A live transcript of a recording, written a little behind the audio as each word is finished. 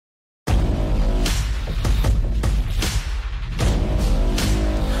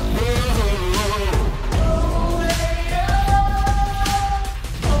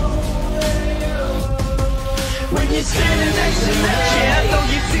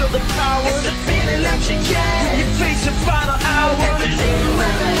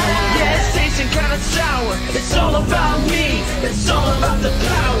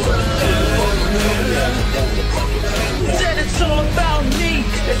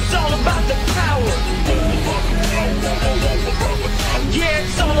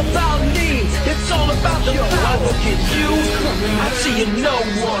I see in no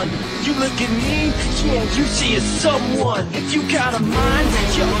one. You look at me, yeah, you see a someone. If you got a mind,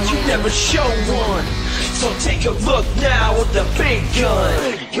 yo, you never show one. So take a look now with the big gun.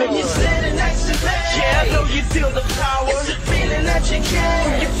 When you're standing next to me, yeah, I know you feel the power. It's a feeling that you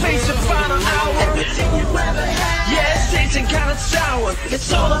get. You face the final hour. Everything you ever had. Yeah, it's tasting kinda sour.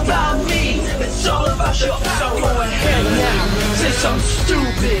 It's all about me. It's all about your power. So go ahead now, say something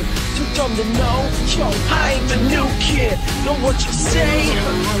stupid. Too dumb to know, yo, I ain't the new kid. Know what you say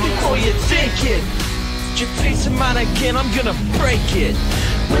before you think it. Your face of mine again, I'm gonna break it.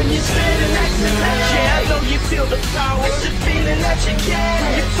 When you're standing next to me, yeah, I know you feel the power. It's the feeling that you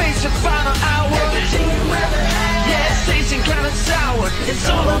get. You face the final hour. Everything you ever had. Yeah, it's tasting kinda sour. It's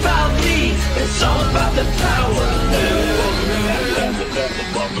all about me. It's all about the power.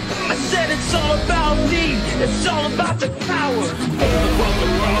 I said it's all about me. It's all about the power.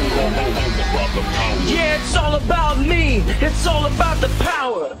 Yeah, it's all about me. It's all about the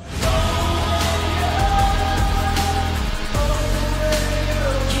power.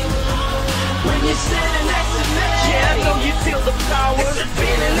 When you're standing next to me, yeah, I know you feel the power. It's the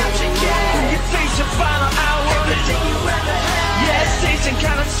feeling that you get. When you face your final hour. Everything you ever had. Yeah, it's tasting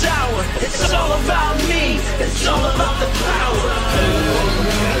kinda sour. It's all about me. It's all about the power.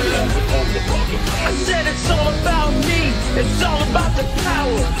 I said it's all about me. It's all about the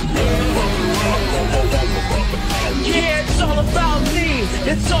power. Yeah, it's all about me.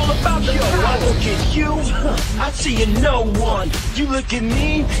 It's all about the power. I look at you, I see in no one. You look at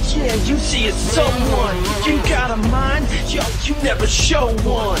me, yeah, you see it's someone. You got a mind, yo, you never show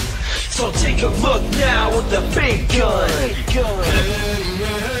one. So take a look now with the big gun.